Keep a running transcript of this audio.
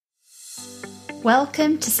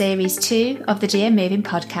Welcome to Series 2 of the GM Moving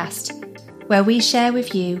podcast, where we share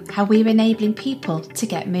with you how we're enabling people to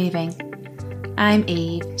get moving. I'm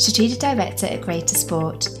Eve, Strategic Director at Greater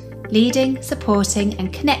Sport, leading, supporting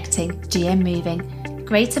and connecting GM Moving,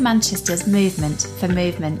 Greater Manchester's movement for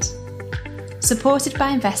movement. Supported by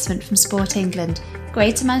investment from Sport England,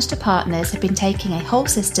 Greater Manchester partners have been taking a whole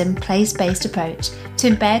system, place-based approach to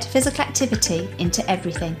embed physical activity into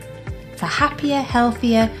everything, for happier,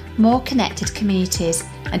 healthier, more connected communities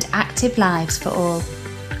and active lives for all.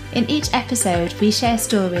 In each episode, we share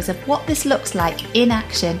stories of what this looks like in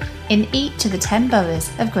action in each of the 10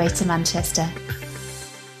 boroughs of Greater Manchester.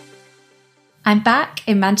 I'm back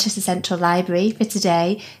in Manchester Central Library for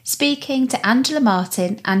today, speaking to Angela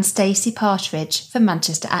Martin and Stacey Partridge from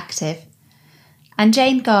Manchester Active. And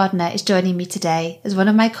Jane Gardner is joining me today as one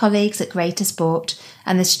of my colleagues at Greater Sport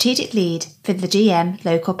and the strategic lead for the GM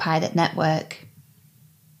Local Pilot Network.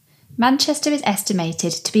 Manchester is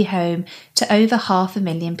estimated to be home to over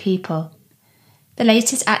 500,000 people. The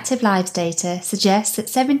latest Active Lives data suggests that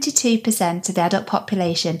 72% of the adult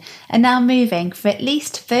population are now moving for at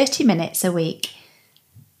least 30 minutes a week.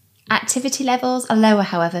 Activity levels are lower,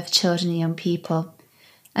 however, for children and young people,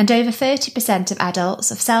 and over 30% of adults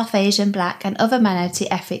of South Asian, Black and other minority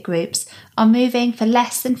ethnic groups are moving for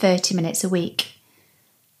less than 30 minutes a week.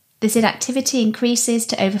 This inactivity increases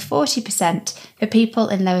to over 40% for people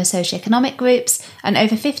in lower socioeconomic groups and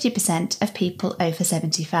over 50% of people over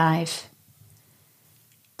 75.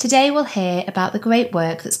 Today we'll hear about the great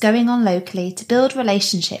work that's going on locally to build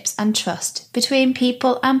relationships and trust between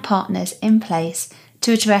people and partners in place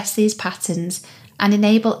to address these patterns and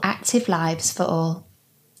enable active lives for all.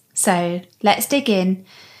 So let's dig in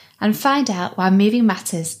and find out why moving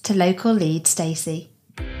matters to local lead Stacey.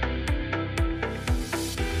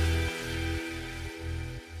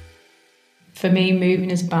 For me,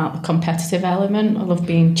 moving is about the competitive element. I love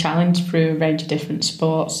being challenged through a range of different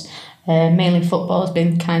sports. Mainly football has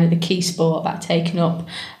been kind of the key sport that I've taken up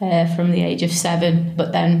from the age of 7,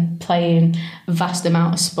 but then playing a vast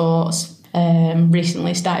amount of sports.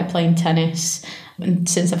 Recently started playing tennis, and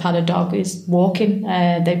since I've had a dog is walking.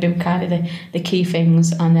 They've been kind of the key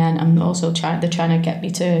things, and then I'm also they're trying to get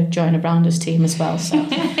me to join a Rounders team as well. So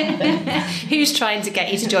who's trying to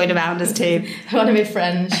get you to join a Rounders team? One of my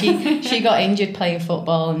friends, she got injured playing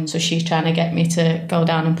football, and so she's trying to get me to go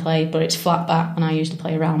down and play, but it's flat back and I usually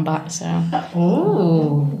play round back. So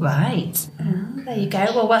oh, right. There you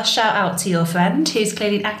go. Well, shout out to your friend who's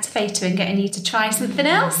clearly an activator and getting you to try something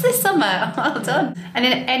else this summer. Well done. And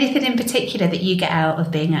anything in particular that you get out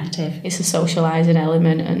of being active? It's a socialising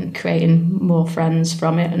element and creating more friends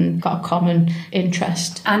from it and got a common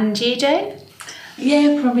interest. And you, Jane?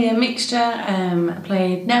 Yeah, probably a mixture. I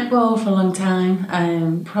played netball for a long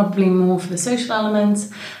time, probably more for the social element.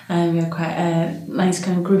 We had quite a nice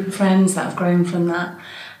kind of group of friends that have grown from that.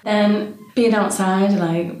 Then being outside,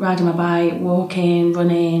 like riding my bike, walking,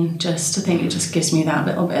 running, I think it just gives me that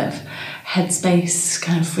little bit of headspace,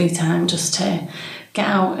 kind of free time just to get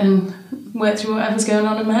out and work through whatever's going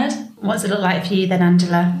on in my head. What's it look like for you then,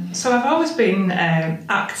 Angela? So I've always been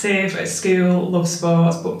active at school, love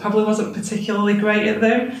sports, but probably wasn't particularly great at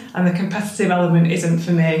them, and the competitive element isn't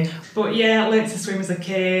for me. But yeah, I learnt to swim as a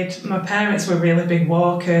kid. My parents were really big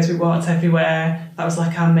walkers. We walked everywhere. That was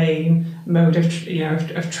like our main mode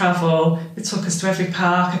of travel. They took us to every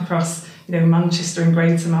park across Manchester and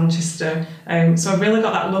Greater Manchester. So I really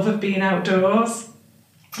got that love of being outdoors.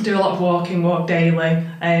 I do a lot of walking, walk daily.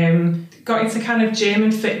 Got into kind of gym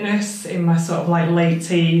and fitness in my sort of like late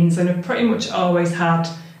teens, and I've pretty much always had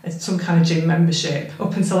some kind of gym membership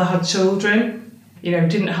up until I had children.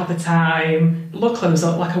 Didn't have the time. Luckily there was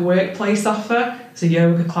like a workplace offer. It's a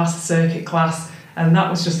yoga class, a circuit class, and that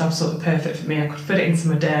was just absolutely perfect for me. I could fit it into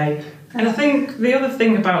my day. And I think the other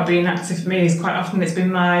thing about being active for me is quite often it's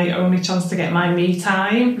been my only chance to get my me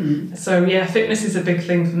time. So yeah, fitness is a big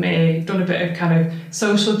thing for me. Done a bit of kind of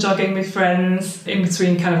social jogging with friends in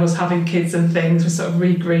between kind of us having kids and things. We sort of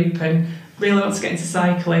regroup and really want to get into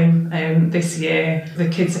cycling this year. The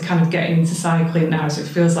kids are kind of getting into cycling now, so it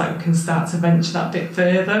feels like we can start to venture that bit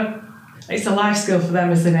further. It's a life skill for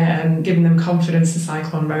them, isn't it? And giving them confidence to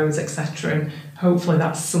cycle on roads, etc. And hopefully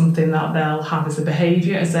that's something that they'll have as a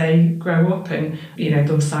behaviour as they grow up and,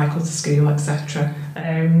 they'll cycle to school, etc.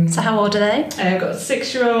 So how old are they? I've got a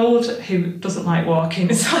 6-year-old who doesn't like walking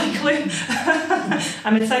and cycling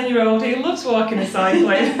and a 10-year-old who loves walking and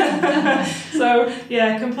cycling. So So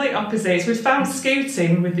yeah, complete opposites. We've found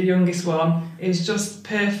scooting with the youngest one is just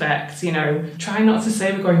perfect. You know, try not to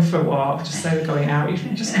say we're going for a walk, just say we're going out. You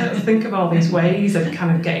just kind of think of all these ways of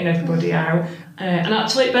kind of getting everybody out. And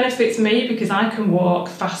actually it benefits me because I can walk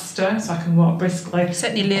faster, so I can walk briskly. You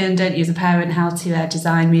certainly learn, don't you, as a parent, how to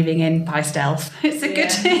design moving in by stealth. It's a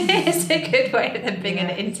good it's a good way of then bringing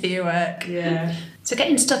it into your work. Yeah. So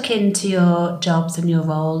getting stuck into your jobs and your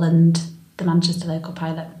role and the Manchester Local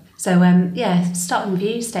Pilot. So starting with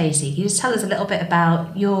you, Stacey, can you just tell us a little bit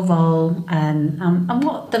about your role and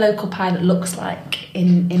what the Local Pilot looks like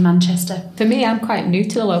in Manchester? For me, I'm quite new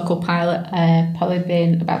to the Local Pilot. Probably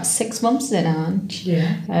been about 6 months in, Ange.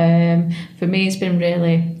 Yeah. For me, it's been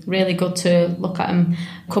really, really good to look at them,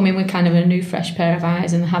 come in with kind of a new, fresh pair of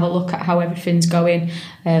eyes and have a look at how everything's going,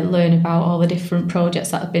 learn about all the different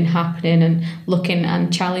projects that have been happening and looking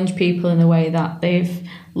and challenge people in the way that they've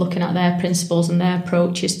looking at their principles and their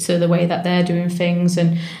approaches to the way that they're doing things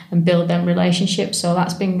and build them relationships. So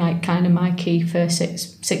that's been like kind of my key for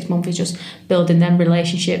six months, is just building them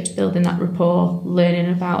relationships, building that rapport, learning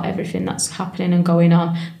about everything that's happening and going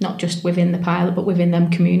on, not just within the pilot but within them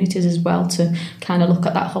communities as well, to kind of look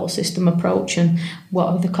at that whole system approach and what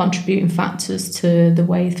are the contributing factors to the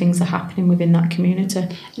way things are happening within that community.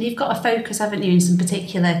 And you've got a focus, haven't you, in some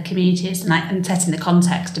particular communities and setting the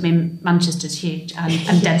context. I mean, Manchester's huge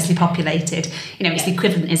and densely populated. You know, it's the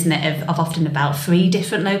equivalent, isn't it, of often about 3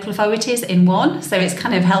 different local authorities in one. So it's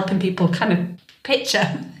kind of helping people kind of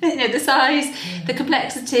picture, you know, the size, the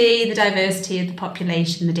complexity, the diversity of the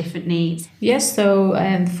population, the different needs. Yes, so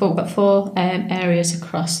we've got 4 areas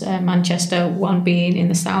across Manchester, one being in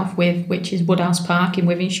the south, which is Woodhouse Park in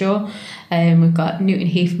Wythenshawe. We've got Newton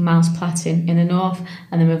Heath and Miles Platting in the north,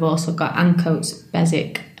 and then we've also got Ancoats,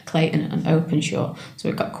 Beswick, Clayton and Openshaw. So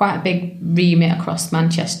we've got quite a big remit across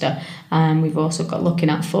Manchester, and we've also got looking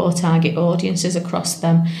at 4 target audiences across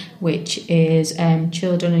them, which is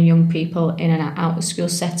children and young people in an out of school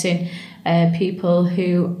setting, people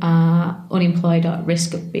who are unemployed or at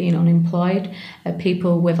risk of being unemployed,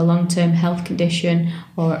 people with a long-term health condition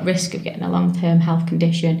or at risk of getting a long-term health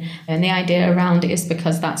condition. And the idea around it is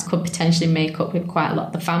because that could potentially make up with quite a lot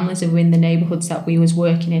of the families who are in the neighbourhoods that we was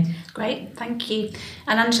working in. Great, thank you.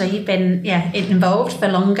 And Angela, you've been involved for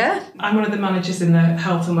longer. I'm one of the managers in the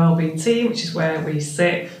health and wellbeing team, which is where we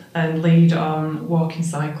sit and lead on walking,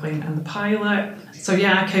 cycling and the pilot. So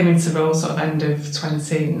I came into role sort of end of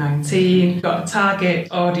 2019. We've got a target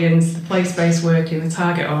audience, the place-based working, the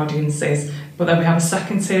target audiences, but then we have a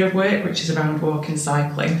second tier of work which is around walking,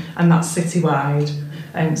 cycling, and that's citywide.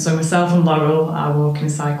 So myself and Laurel, our walking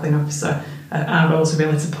and cycling officer, our roles are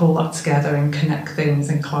really to pull that together and connect things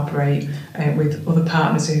and collaborate with other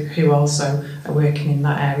partners who also are working in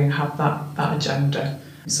that area and have that agenda.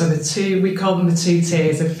 So we call them the 2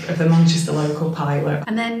 tiers of the Manchester Local Pilot.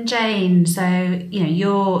 And then Jane, so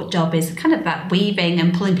your job is kind of that weaving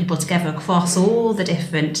and pulling people together across all the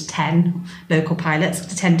different 10 local pilots,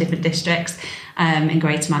 the 10 different districts in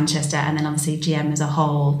Greater Manchester, and then obviously GM as a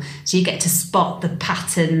whole. So you get to spot the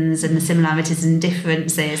patterns and the similarities and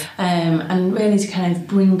differences. And really to kind of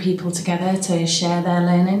bring people together to share their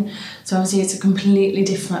learning. So obviously it's a completely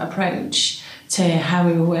different approach to how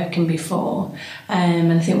we were working before.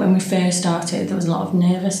 And I think when we first started, there was a lot of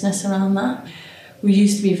nervousness around that. We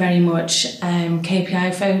used to be very much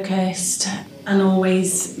KPI focused and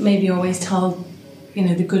always tell,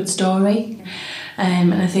 the good story.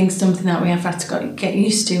 And I think something that we have had to get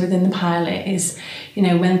used to within the pilot is,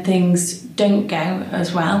 when things don't go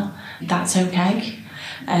as well, that's okay.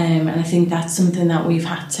 And I think that's something that we've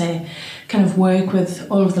had to kind of work with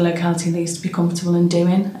all of the locality leads to be comfortable in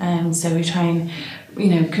doing. So we try and,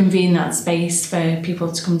 convene that space for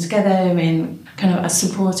people to come together in kind of a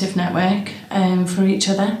supportive network for each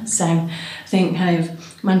other. So I think kind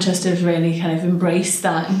of Manchester's really kind of embraced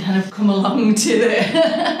that and kind of come along to the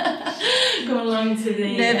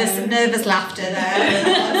nervous laughter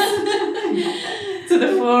there. To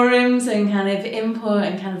the forums and kind of input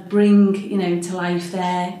and kind of bring, to life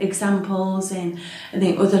their examples, and I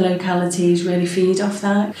think other localities really feed off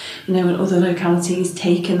that, and other localities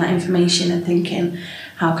taking that information and thinking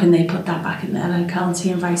how can they put that back in their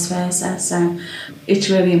locality and vice versa. So it's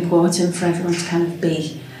really important for everyone to kind of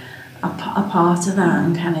be a part of that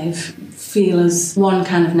and kind of feel as one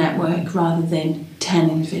kind of network rather than 10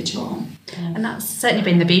 individual. And that's certainly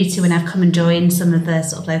been the beauty when I've come and joined some of the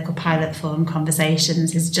sort of local pilot forum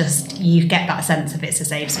conversations, is just you get that sense of it's a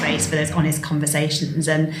safe space for those honest conversations,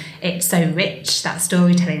 and it's so rich, that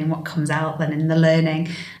storytelling and what comes out then in the learning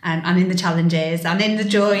and in the challenges and in the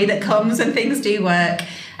joy that comes when things do work.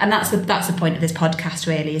 And that's the point of this podcast,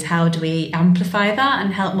 really, is how do we amplify that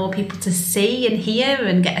and help more people to see and hear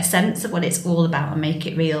and get a sense of what it's all about and make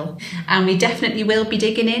it real. And we definitely will be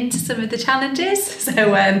digging into some of the challenges. So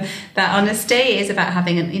that honesty is about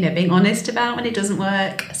having, being honest about when it doesn't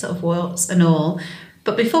work, sort of warts and all.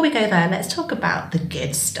 But before we go there, let's talk about the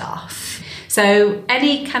good stuff. So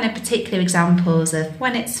any kind of particular examples of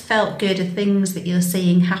when it's felt good, of things that you're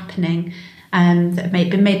seeing happening that have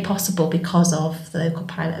been made possible because of the local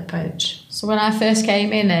pilot approach? So when I first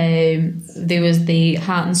came in, there was the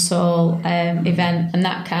Heart and Soul event, and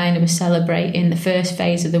that kind of was celebrating the first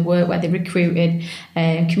phase of the work where they recruited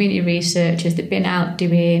community researchers. They've been out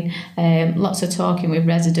doing lots of talking with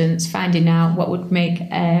residents, finding out what would make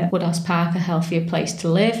Woodhouse Park a healthier place to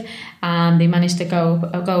live. And they managed to go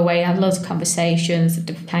away, have loads of conversations,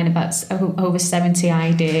 kind of about over 70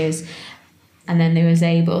 ideas. And then they was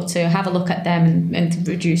able to have a look at them and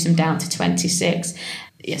reduce them down to 26.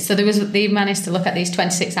 Yeah, so they managed to look at these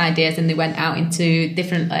 26 ideas, and they went out into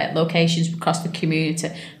different locations across the community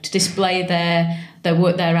to display their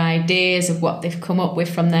ideas of what they've come up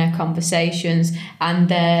with from their conversations. And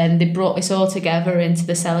then they brought this all together into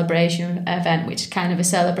the celebration event, which is kind of a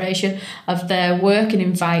celebration of their work and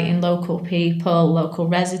inviting local people, local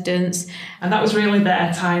residents. And that was really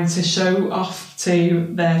their time to show off to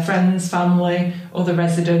their friends, family, other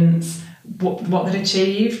residents what they'd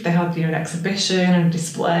achieved. They had an exhibition and a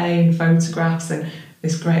display and photographs and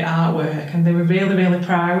this great artwork, and they were really, really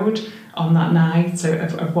proud on that night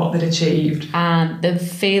of what they'd achieved. And the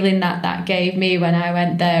feeling that gave me when I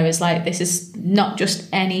went there is like, this is not just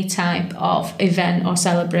any type of event or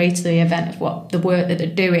celebratory event of what the work that they're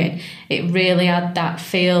doing. It really had that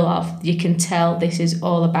feel of, you can tell this is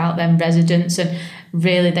all about them residents, and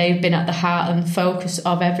really they've been at the heart and focus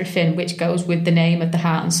of everything, which goes with the name of the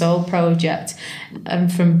Heart and Soul project.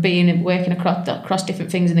 And from working across different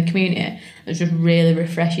things in the community, it was just really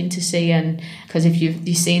refreshing to see. And because if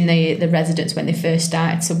you've seen the residents when they first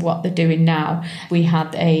started to what they're doing now, we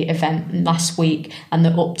had a event last week and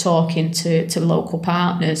they're up talking to local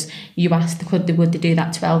partners. You asked would they do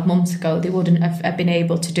that 12 months ago, they wouldn't have been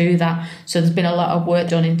able to do that. So there's been a lot of work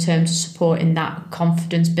done in terms of supporting that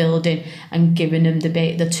confidence building and giving them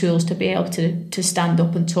the tools to be able to stand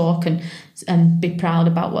up and talk and be proud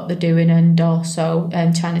about what they're doing, and also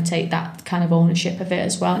trying to take that kind of ownership of it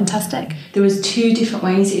as well. Fantastic. There was 2 different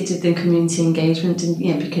ways it did the community engagement, and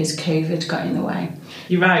because COVID got in the way.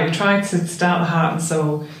 You're right, we tried to start the Heart and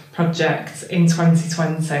Soul project in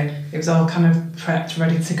 2020. It was all kind of prepped,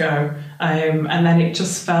 ready to go, and then it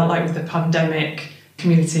just felt like with the pandemic,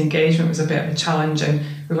 community engagement was a bit of a challenge, and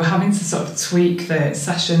we were having to sort of tweak the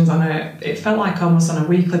sessions it felt like almost on a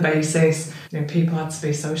weekly basis. People had to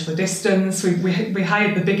be socially distanced. We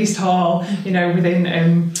hired the biggest hall,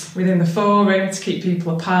 within the forum to keep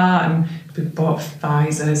people apart, and we bought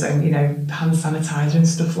visors and hand sanitizer and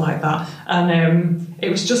stuff like that. And it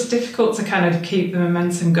was just difficult to kind of keep the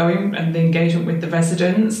momentum going and the engagement with the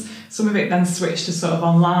residents. Some of it then switched to sort of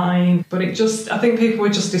online, but I think people were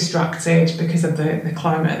just distracted because of the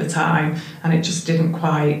climate at the time, and it just didn't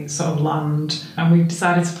quite sort of land. And we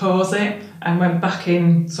decided to pause it and went back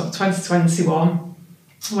in sort of 2021,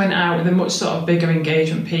 went out with a much sort of bigger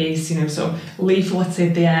engagement piece, sort of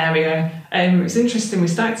leafleted the area. It was interesting, we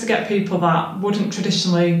started to get people that wouldn't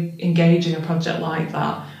traditionally engage in a project like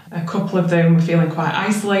that. A couple of them were feeling quite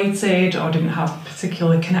isolated or didn't have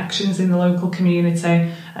particular connections in the local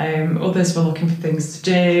community. Others were looking for things to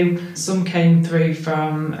do. Some came through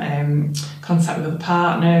from contact with other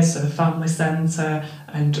partners, so the family centre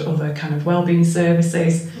and other kind of wellbeing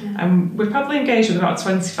services. And we probably engaged with about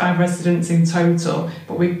 25 residents in total,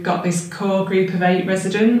 but we've got this core group of 8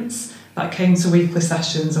 residents that came to weekly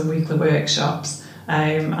sessions and weekly workshops.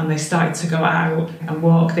 And they started to go out and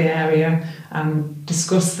walk the area and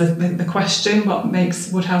discuss the question, what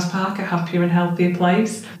makes Woodhouse Park a happier and healthier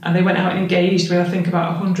place? And they went out and engaged with, I think,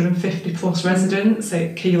 about 150 plus residents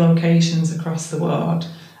at key locations across the ward.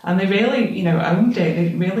 And they really, owned it.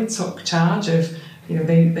 They really took charge of,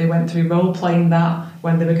 they went through role-playing that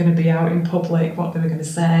when they were going to be out in public, what they were going to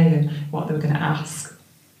say and what they were going to ask.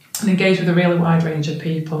 And engaged with a really wide range of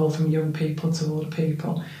people, from young people to older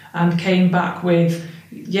people, and came back with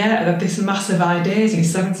this massive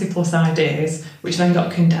ideas, 70 plus ideas, which then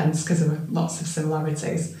got condensed because there were lots of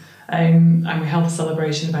similarities. And we held a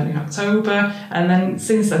celebration event in October, and then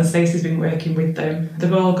since then Stacey's been working with them.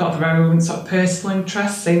 They've all got their own sort of personal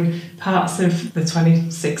interests in parts of the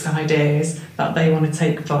 26 ideas that they want to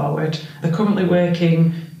take forward. They're currently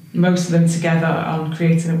working most of them together on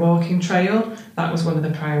creating a walking trail. That was one of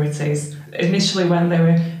the priorities. Initially, when they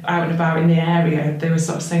were out and about in the area, they were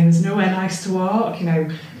sort of saying there's nowhere nice to walk,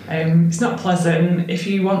 it's not pleasant. If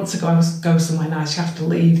you want to go somewhere nice, you have to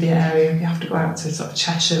leave the area, you have to go out to sort of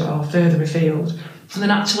Cheshire or further afield. And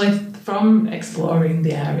then actually, from exploring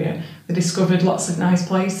the area, they discovered lots of nice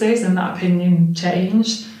places, and that opinion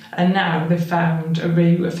changed. And now they've found a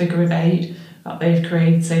route, a figure of 8, that they've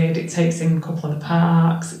created. It takes in a couple of the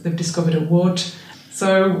parks. They've discovered a wood.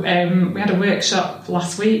 So we had a workshop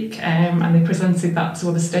last week, and they presented that to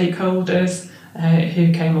other stakeholders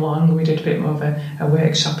who came along. We did a bit more of a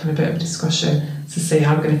workshop and a bit of a discussion to see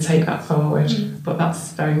how we're going to take that forward. But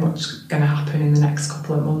that's very much going to happen in the next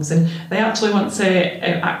couple of months. And they actually want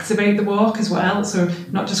to activate the walk as well. So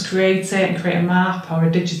not just create it and create a map or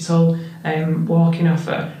a digital walking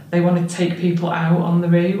offer. They want to take people out on the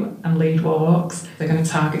route and lead walks. They're going to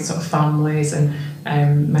target sort of families and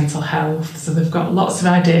mental health. So they've got lots of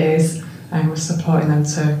ideas, and we're supporting them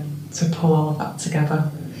to pull all of that together.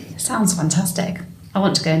 Sounds fantastic. I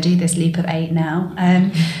want to go and do this Leap of 8 now.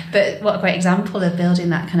 But what a great example of building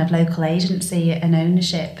that kind of local agency and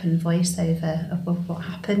ownership and voiceover of what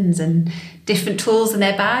happens, and different tools in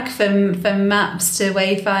their bag, from maps to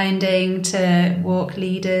wayfinding to walk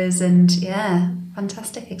leaders, and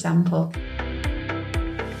fantastic example.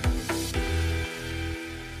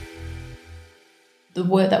 The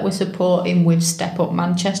work that we're supporting with Step Up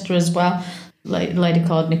Manchester as well, like a lady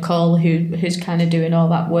called Nicole who's kind of doing all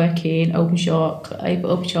that work in Openshaw,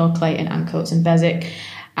 Clayton, Ancoats and Beswick,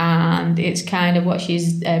 and it's kind of what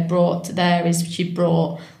she's brought there is she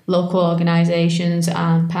brought local organisations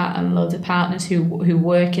and loads of partners who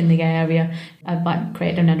work in the area. I've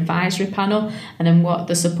created an advisory panel, and then what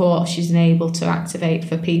the support she's been able to activate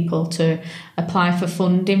for people to apply for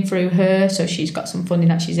funding through her. So she's got some funding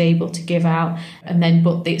that she's able to give out,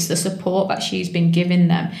 but it's the support that she's been giving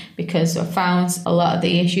them, because I found a lot of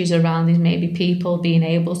the issues around is maybe people being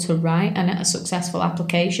able to write a successful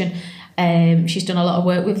application. She's done a lot of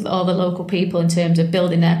work with all the local people in terms of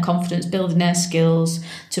building their confidence, building their skills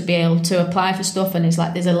to be able to apply for stuff. And it's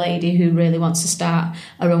like there's a lady who really wants to start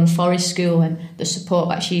her own forest school, and the support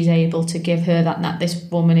that she's able to give her, that this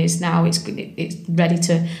woman is now it's ready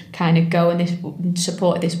to kind of go, and this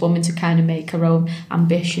support this woman to kind of make her own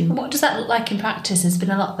ambition. What does that look like in practice? There's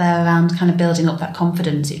been a lot there around kind of building up that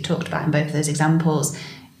confidence you've talked about in both of those examples.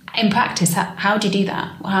 In practice, how do you do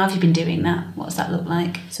that? How have you been doing that? What does that look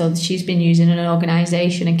like? So she's been using an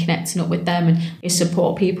organisation and connecting up with them, and is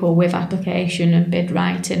support people with application and bid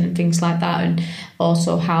writing and things like that, and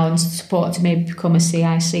also how and support to maybe become a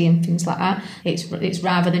CIC and things like that. It's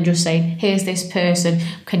rather than just saying, here's this person,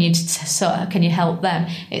 can you help them?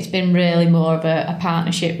 It's been really more of a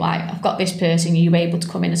partnership, like I've got this person, are you able to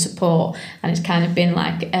come in and support? And it's kind of been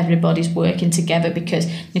like everybody's working together, because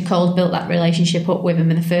Nicole's built that relationship up with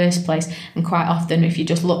them in the first place, and quite often if you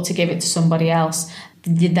just look to give it to somebody else,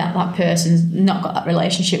 that person's not got that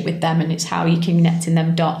relationship with them, and it's how you connecting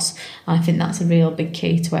them dots. And I think that's a real big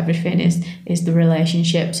key to everything is the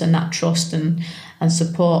relationships, and that trust and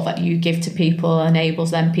support that you give to people enables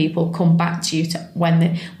them people come back to you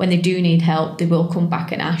when they do need help. They will come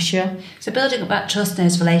back and ask you. So building up that trust and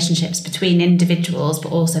those relationships between individuals,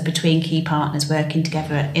 but also between key partners working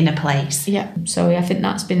together in a place. Yeah, so I think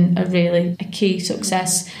that's been a key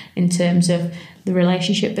success in terms of the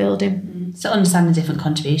relationship building. So understanding different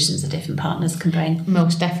contributions that different partners can bring.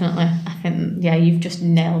 Most definitely. I think, you've just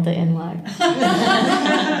nailed it in like...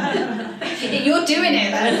 You're doing it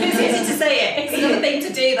then. It's easy to say it. It's another thing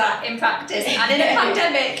to do that in practice and in a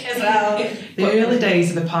pandemic as well. The early days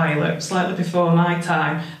of the pilot, slightly before my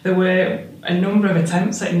time, there were a number of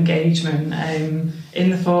attempts at engagement in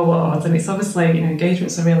the 4 wards, and it's obviously,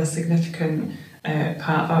 engagement's a really significant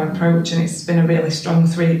part of our approach, and it's been a really strong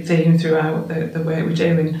theme throughout the work we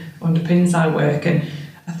do and underpins our work. And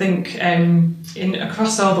I think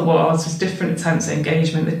across all the wards there's different attempts at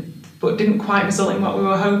engagement but didn't quite result in what we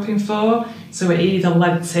were hoping for. So it either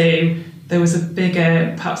led to there was a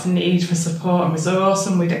bigger perhaps need for support and resource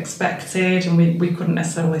than we'd expected, and we couldn't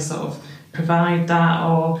necessarily sort of provide that,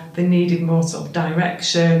 or they needed more sort of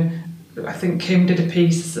direction. I think Kim did a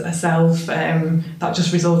piece herself that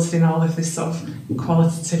just resulted in all of this sort of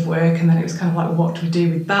qualitative work, and then it was kind of like, well, what do we do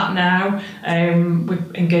with that now?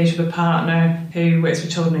 We've engaged with a partner who works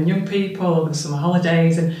with children and young people over the summer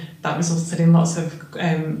holidays, and that resulted in lots of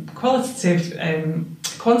quantitative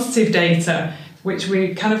data, which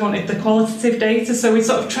we kind of wanted the qualitative data. So we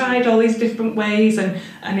sort of tried all these different ways, and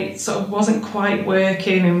it sort of wasn't quite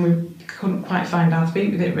working, and we couldn't quite find our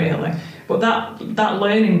feet with it really. But that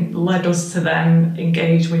learning led us to then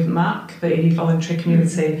engage with MAC, the Voluntary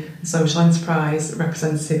Community and Social Enterprise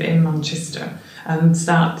representative in Manchester, and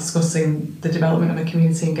start discussing the development of a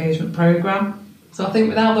community engagement programme. So I think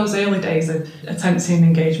without those early days of attempting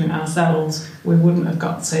engagement ourselves, we wouldn't have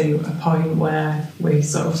got to a point where we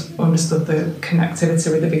sort of understood the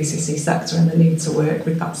connectivity with the VCC sector and the need to work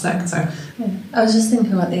with that sector. Yeah. I was just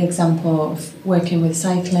thinking about the example of working with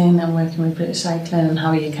cycling and working with British Cycling and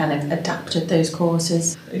how you kind of adapted those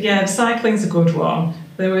courses. Yeah, cycling's a good one.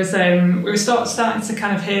 There was we were starting to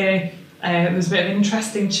kind of hear there was a bit of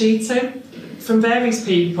interest in cheating from various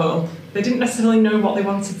people. They didn't necessarily know what they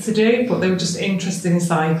wanted to do, but they were just interested in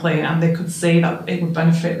cycling and they could see that it would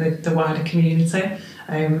benefit the wider community.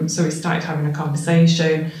 So we started having a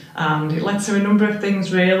conversation and it led to a number of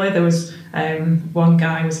things really. There was one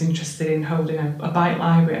guy was interested in holding a bike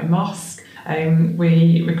library at a mosque.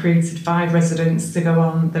 We recruited 5 residents to go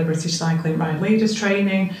on the British Cycling Ride Leaders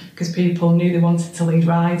training because people knew they wanted to lead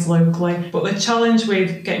rides locally. But the challenge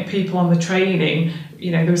with getting people on the training,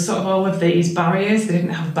 there was sort of all of these barriers. They didn't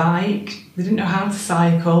have a bike, they didn't know how to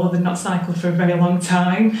cycle, they'd not cycled for a very long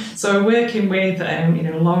time. So working with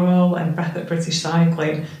Laurel and Beth at British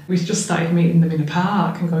Cycling, we just started meeting them in a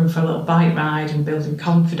park and going for a little bike ride and building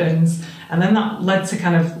confidence. And then that led to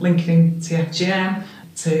kind of linking into FGM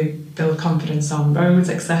to build confidence on roads,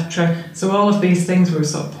 etc. So all of these things we were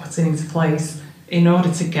sort of putting into place in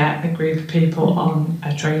order to get a group of people on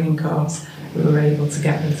a training course. We were able to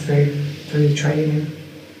get them through the training.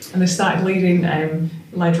 And they started leading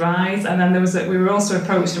led rides, and then we were also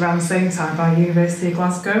approached around the same time by University of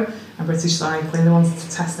Glasgow and British Cycling. They wanted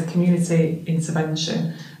to test the community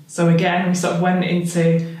intervention. So again, we sort of went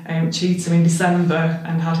into Cheetham in December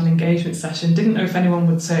and had an engagement session. Didn't know if anyone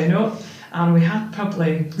would turn up, and we had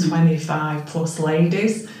probably 25 plus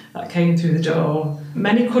ladies that came through the door.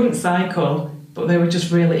 Many couldn't cycle, but they were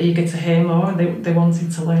just really eager to hear more. They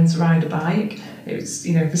wanted to learn to ride a bike. It was,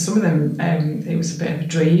 for some of them, it was a bit of a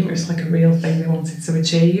dream. It was like a real thing they wanted to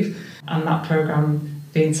achieve. And that programme,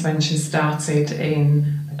 the intervention started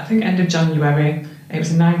in, I think, end of January. It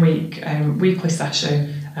was a 9-week weekly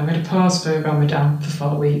session, and we had a pause for Ramadan for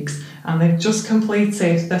 4 weeks. And they've just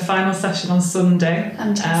completed their final session on Sunday.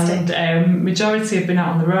 Fantastic. And majority have been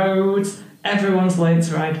out on the roads. Everyone's learned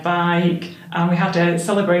to ride a bike, and we had a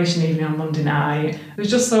celebration evening on Monday night. There was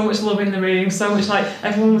just so much love in the room, so much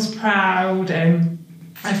everyone was proud, and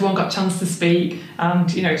everyone got a chance to speak.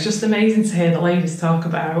 And it's just amazing to hear the ladies talk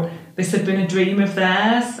about this had been a dream of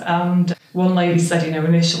theirs. And one lady said,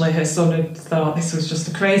 initially her son had thought this was just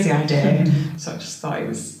a crazy idea, so I just thought it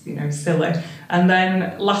was, silly. And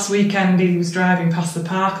then last weekend he was driving past the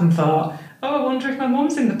park and thought, I wonder if my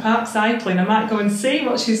mum's in the park cycling. I might go and see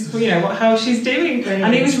what she's, how she's doing. Brilliant.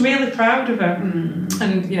 And he was really proud of her.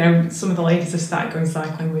 And some of the ladies have started going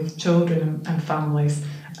cycling with children and families,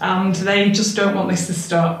 and they just don't want this to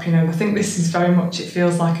stop. I think this is very much. It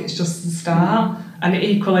feels like it's just the start. And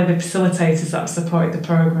equally, the facilitators that have supported the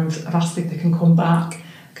programme have asked if they can come back.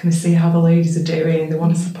 Can they see how the ladies are doing? They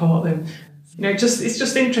want to support them. It's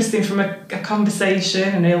just interesting from a conversation,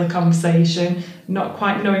 an early conversation, not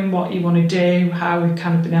quite knowing what you want to do, how we've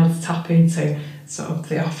kind of been able to tap into sort of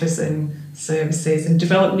the offers and services and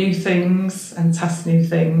develop new things and test new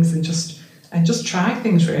things and just try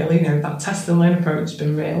things really. That test and learn approach has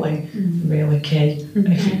been really, really key.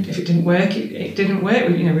 If it didn't work, it didn't work.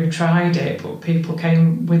 We've tried it, but people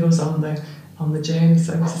came with us on the journey,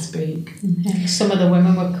 so to speak. Yeah, some of the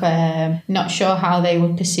women were not sure how they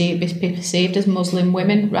would be perceived as Muslim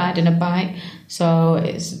women riding a bike. So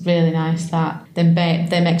it's really nice that them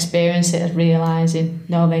experience it as realising,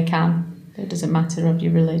 no, they can. It doesn't matter of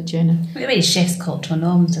your religion. It really shifts cultural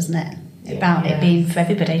norms, doesn't it? About it being for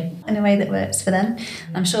everybody in a way that works for them.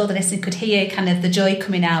 I'm sure the listener could hear kind of the joy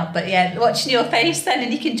coming out, but watching your face then,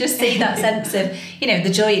 and you can just see that sense of the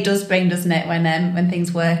joy it does bring, doesn't it, when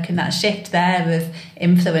things work, and that shift there of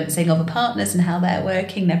influencing other partners and how they're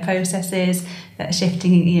working, their processes, that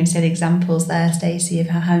shifting, say the examples there, Stacey, of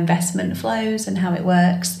how investment flows and how it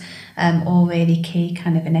works, all really key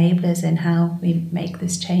kind of enablers in how we make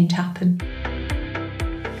this change happen.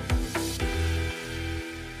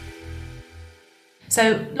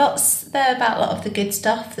 So lots there about a lot of the good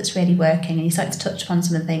stuff that's really working, and you started to touch upon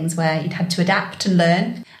some of the things where you'd had to adapt and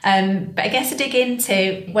learn. But I guess to dig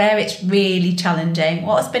into where it's really challenging,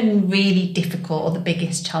 what has been really difficult or the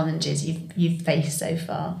biggest challenges you've faced so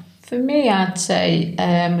far? For me, I'd say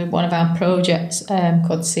in one of our projects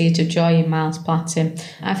called Seeds of Joy in Miles Platting,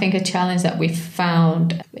 I think a challenge that we've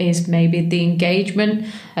found is maybe the engagement.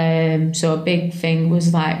 So a big thing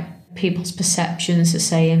was people's perceptions are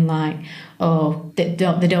saying oh, they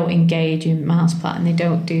don't engage in mouse plat and they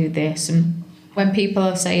don't do this. And when people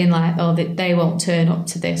are saying like, oh, they won't turn up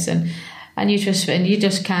to this, and you're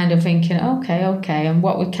just kind of thinking, okay, and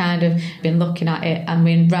what we've kind of been looking at it, I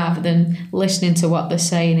mean, rather than listening to what they're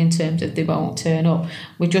saying in terms of they won't turn up,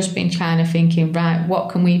 we've just been kind of thinking, right, what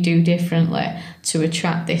can we do differently to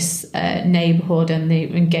attract this neighbourhood and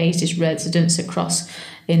engage these residents across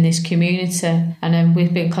in this community. And then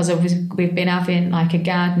we've been having like a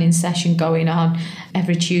gardening session going on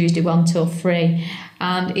every Tuesday 1 till 3.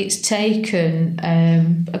 And it's taken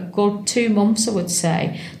a good 2 months, I would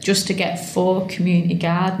say, just to get 4 community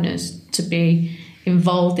gardeners to be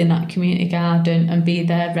involved in that community garden and be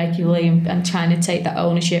there regularly and trying to take that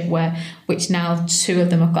ownership, which now 2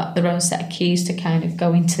 of them have got their own set of keys to kind of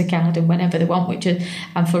go into the garden whenever they want,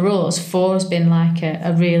 and for us 4 has been like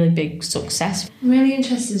a really big success. I'm really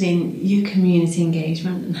interested in your community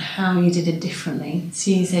engagement and how you did it differently.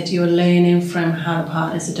 So you said you were learning from how the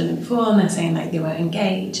partners had done it before and they're saying like they weren't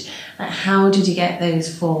engaged. How did you get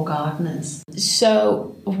those 4 gardeners?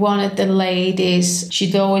 So one of the ladies,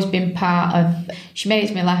 she'd always been she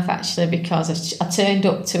made me laugh actually, because I turned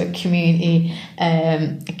up to a community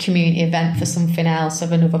event for something else,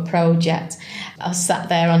 of another project. I sat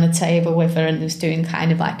there on a table with her and was doing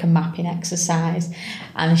kind of like a mapping exercise,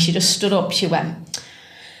 and she just stood up, she went,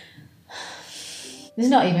 "There's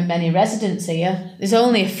not even many residents here. There's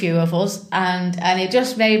only a few of us." And it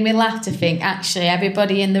just made me laugh to think, actually,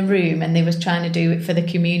 everybody in the room, and they was trying to do it for the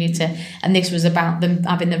community, and this was about them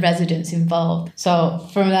having the residents involved. So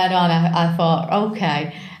from then on, I thought,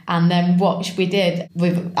 okay. And then what we did,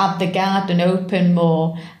 we've had the garden open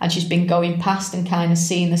more, and she's been going past and kind of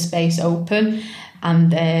seeing the space open.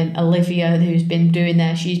 And Olivia, who's been doing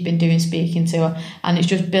there, she's been doing speaking to her, and it's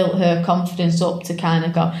just built her confidence up to kind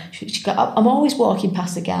of go, I'm always walking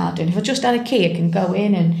past the garden. If I just had a key, I can go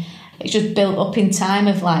in, and it's just built up in time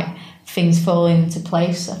of like things falling into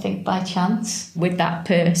place, I think, by chance with that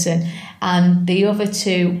person. And the other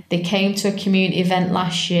 2, they came to a community event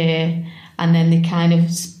last year, and then they kind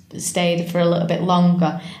of stayed for a little bit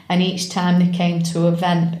longer, and each time they came to an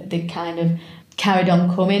event, they kind of carried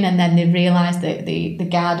on coming, and then they realised that the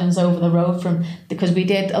gardens over the road because we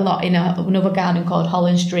did a lot in another garden called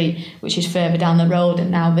Holland Street, which is further down the road, and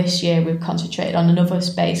now this year we've concentrated on another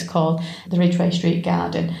space called the Ridgeway Street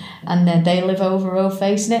Garden, and then they live over road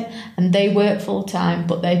facing it, and they work full time,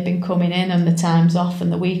 but they've been coming in on the times off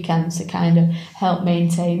and the weekends to kind of help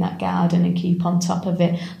maintain that garden and keep on top of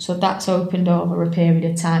it. So that's opened over a period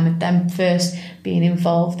of time, of them first being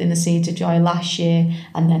involved in the Seeds of Joy last year,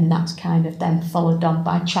 and then that's kind of then followed on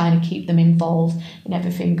by trying to keep them involved in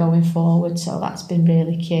everything going forward. So that's been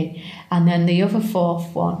really key. And then the other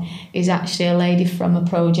 4th one is actually a lady from a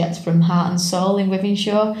project from Heart and Soul in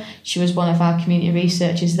Wythenshawe. She was one of our community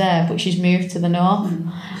researchers there, but she's moved to the north.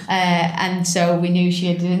 And so we knew she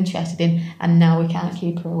had been interested in, and now we can't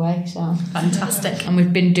keep her away. So Fantastic. And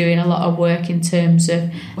we've been doing a lot of work in terms of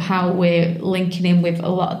how we're linking in with a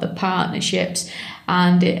lot of the partnerships,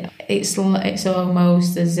 and it's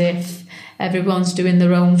almost as if everyone's doing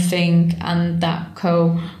their own thing, and that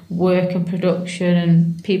co-work and production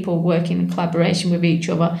and people working in collaboration with each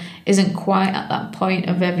other isn't quite at that point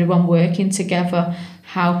of everyone working together.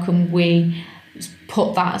 How can we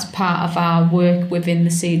put that as part of our work within the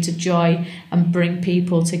Seeds of Joy and bring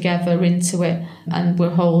people together into it? And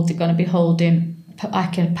we're going to be holding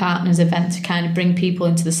like a partners event to kind of bring people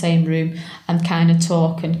into the same room and kind of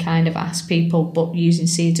talk and kind of ask people, but using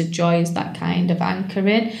Seeds of Joy as that kind of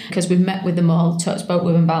anchoring, because we've met with them all, spoke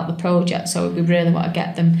with them about the project, so we really want to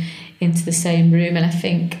get them into the same room. And I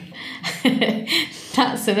think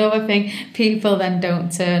that's another thing, people then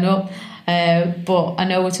don't turn up. But I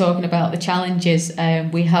know we're talking about the challenges.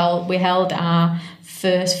 We held our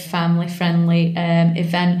first family-friendly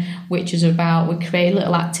event, which is about, we create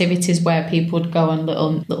little activities where people would go on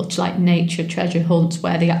little like nature treasure hunts,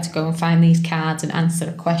 where they had to go and find these cards and answer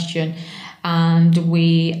a question. And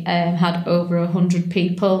we had over 100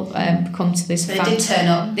 people come to this. They did turn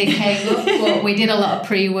up. They came up, but we did a lot of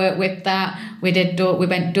pre-work with that. We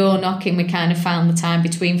went door knocking. We kind of found the time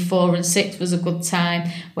between 4 and 6 was a good time,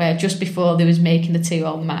 where just before they was making the tea,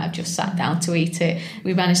 or might have just sat down to eat it.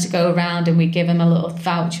 We managed to go around and we give them a little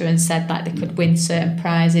voucher and said like they could win certain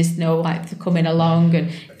prizes, like they're coming along,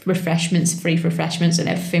 and free refreshments, and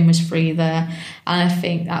everything was free there. And I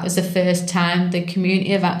think that was the first time the community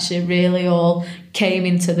have actually really all came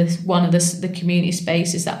into one of the community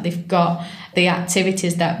spaces that they've got. The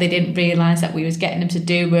activities that they didn't realise that we was getting them to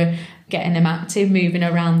do were getting them active, moving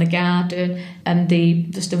around the garden, and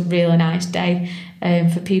just a really nice day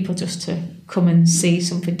for people just to come and see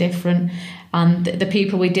something different. And the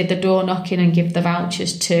people we did the door knocking and give the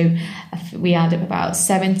vouchers to, we had about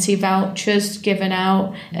 70 vouchers given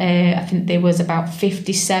out. I think there was about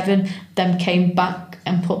 57 them came back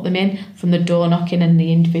and put them in from the door knocking and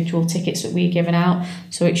the individual tickets that we given out.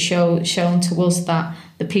 So it's shown to us that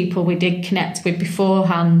the people we did connect with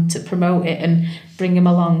beforehand to promote it and bring them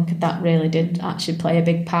along, that really did actually play a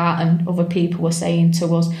big part. And other people were saying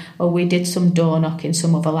to us, oh, we did some door knocking,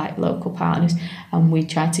 some other like local partners, and we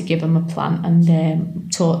tried to give them a plan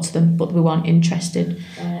and talk to them, but we weren't interested.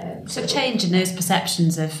 So changing those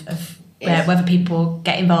perceptions of whether people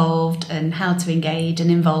get involved and how to engage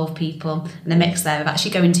and involve people, and the mix there of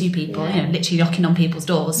actually going to people, literally knocking on people's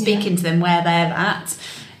doors, speaking to them where they're at,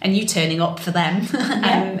 and you turning up for them,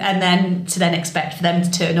 and then to expect for them to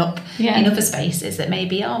turn up in other spaces that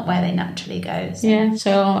maybe aren't where they naturally go. So.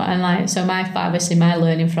 So my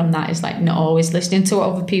learning from that is like not always listening to what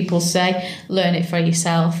other people say. Learn it for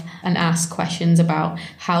yourself and ask questions about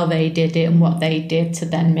how they did it and what they did to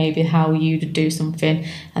then maybe how you do something,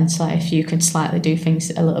 and so if you can slightly do things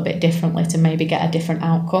a little bit differently to maybe get a different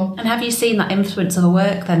outcome. And have you seen that influence of the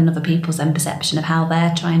work then in other people's perception of how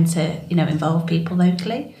they're trying to involve people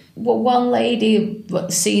locally? Well, one lady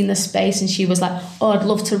seen the space and she was like, oh, I'd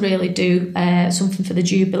love to really do something for the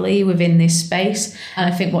Jubilee within this space.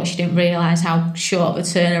 And I think what she didn't realise how short of a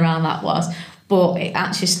turnaround that was. But it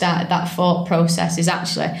actually started, that thought process is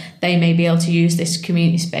actually they may be able to use this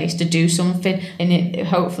community space to do something. And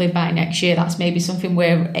hopefully by next year, that's maybe something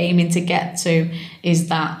we're aiming to get to, is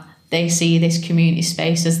that they see this community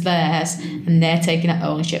space as theirs and they're taking that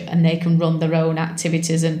ownership and they can run their own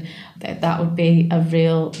activities, and that would be a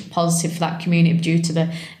real positive for that community due to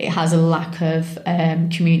it has a lack of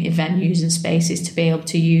community venues and spaces to be able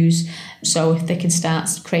to use. So if they can start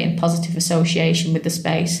creating positive association with the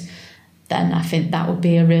space, then I think that would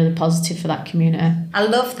be a really positive for that community. I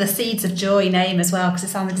love the Seeds of Joy name as well, because it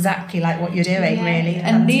sounds exactly like what you're doing, really.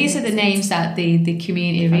 And these are the names that the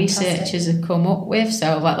community researchers have come up with.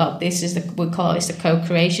 So this is we call this the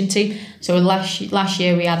co-creation team. So last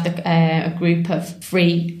year we had a group of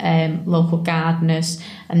 3 local gardeners,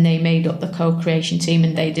 and they made up the co-creation team,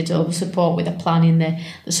 and they did all the support with the planning,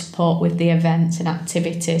 the support with the events and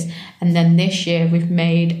activities. And then this year we've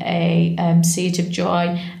made a Seeds of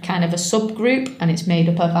Joy kind of a subgroup, and it's made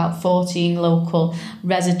up of about 14 local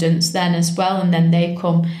residents then as well, and then they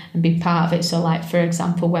come and be part of it. So like, for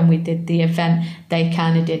example, when we did the event, they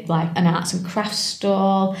kind of did like an arts and crafts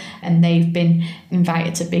stall, and they've been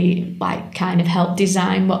invited to be like kind of help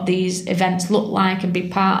design what these events look like and be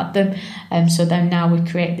part of them. So then now we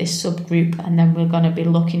create this subgroup, and then we're going to be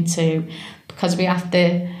looking to, because we have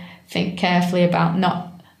to think carefully about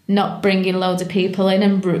not bringing loads of people in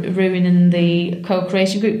and ruining the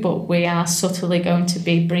co-creation group, but we are subtly going to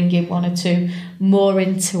be bringing 1 or 2 more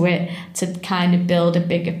into it to kind of build a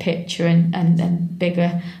bigger picture and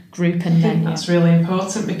bigger group. And then that's really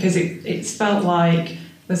important, because it's felt like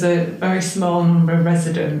there's a very small number of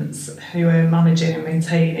residents who are managing and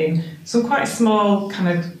maintaining some quite small kind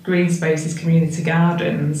of green spaces, community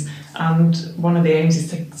gardens, and one of the aims is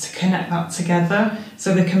to connect that together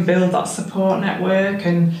so they can build that support network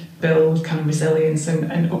and build kind of resilience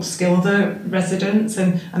and upskill the residents,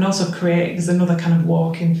 and also create, there's another kind of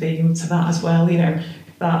walking theme to that as well,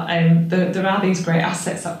 that there are these great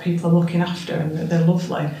assets that people are looking after and they're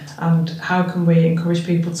lovely, and how can we encourage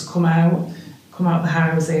people to come out the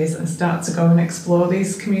houses and start to go and explore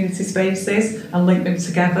these community spaces and link them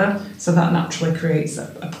together, so that naturally creates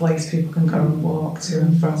a place people can go and walk to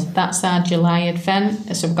and from. That's our July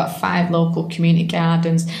event. So we've got 5 local community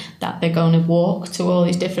gardens that they're going to walk to all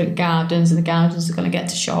these different gardens, and the gardens are going to get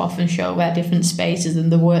to show off and show their different spaces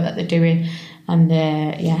and the work that they're doing. And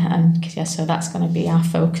so that's going to be our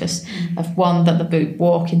focus of one, that the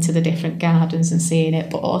walk into the different gardens and seeing it,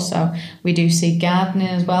 but also we do see gardening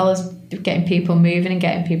as well as getting people moving and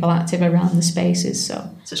getting people active around the spaces. So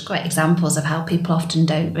such great examples of how people often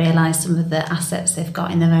don't realise some of the assets they've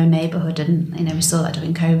got in their own neighbourhood, and we saw that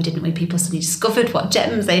during COVID, didn't we? People suddenly discovered what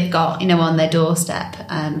gems they've got on their doorstep,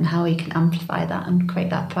 and how we can amplify that and create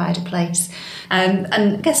that pride of place. And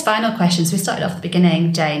I guess final questions. We started off at the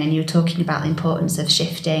beginning, Jane, and you were talking about the importance of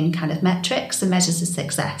shifting kind of metrics and measures of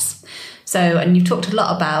success. So, and you've talked a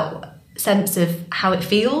lot about sense of how it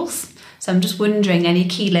feels. So I'm just wondering, any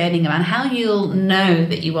key learning around how you'll know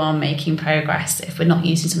that you are making progress if we're not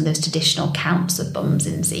using some of those traditional counts of bums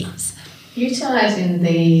in seats? Utilising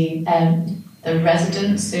the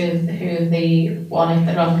residents who if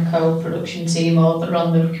they're on the co-production team or they're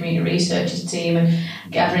on the community researchers team, and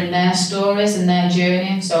gathering their stories and their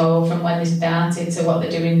journey. So from when they started to what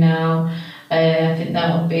they're doing now, I think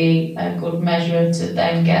that would be a good measure to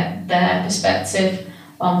then get their perspective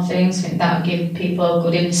on things. I think that would give people a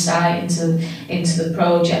good insight into the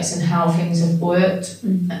projects and how things have worked,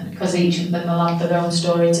 because each of them will have their own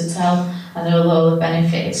story to tell, and they'll all have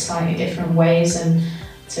benefited slightly different ways and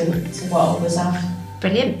to what others have.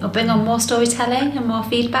 Brilliant. We'll bring on more storytelling and more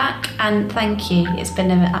feedback, and thank you. It's been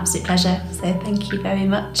an absolute pleasure. So thank you very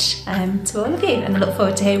much to all of you, and I look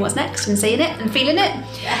forward to hearing what's next and seeing it and feeling it.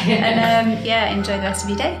 And enjoy the rest of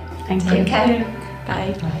your day. Take care.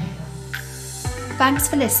 Bye. Bye. Thanks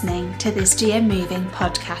for listening to this GM Moving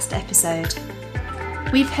podcast episode.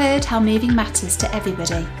 We've heard how moving matters to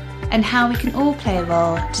everybody and how we can all play a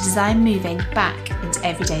role to design moving back into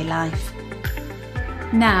everyday life.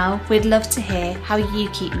 Now, we'd love to hear how you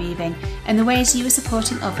keep moving and the ways you are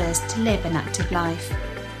supporting others to live an active life.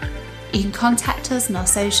 You can contact us on our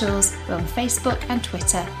socials. We're on Facebook and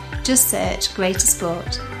Twitter. Just search Greater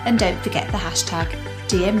Sport and don't forget the hashtag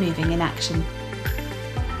GM Moving in Action.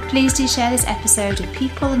 Please do share this episode with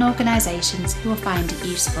people and organisations who will find it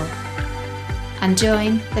useful. And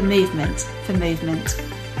join the movement for movement.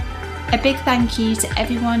 A big thank you to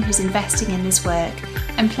everyone who's investing in this work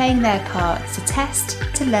and playing their part to test,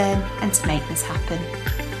 to learn and to make this happen.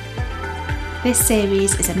 This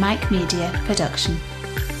series is a Mike Media production.